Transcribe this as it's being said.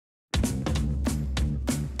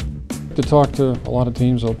to talk to a lot of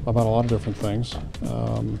teams about a lot of different things.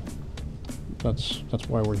 That's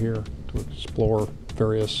why we're here, to explore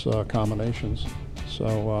various combinations.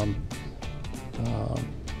 So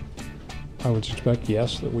I would suspect,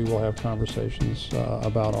 yes, that we will have conversations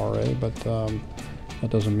about RA, but that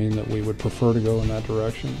doesn't mean that we would prefer to go in that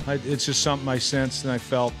direction. It's just something I sensed and I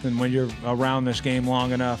felt, and when you're around this game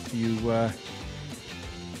long enough, you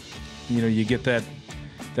know, you get that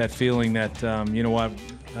feeling that you know what,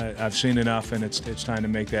 I've seen enough, and it's time to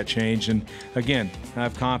make that change. And again, I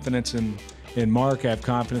have confidence in Mark, I have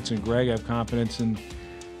confidence in Greg, I have confidence in,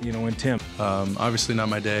 you know, in Tim. Obviously not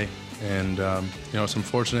my day, and you know, it's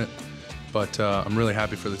unfortunate, but I'm really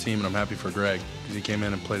happy for the team, and I'm happy for Greg, because he came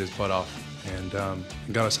in and played his butt off and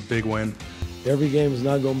got us a big win. Every game is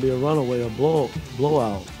not going to be a runaway or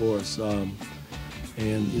blowout for us, and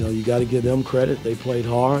you know, you got to give them credit. They played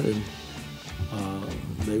hard, and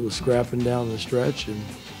they were scrapping down the stretch, and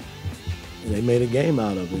they made a game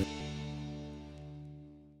out of it.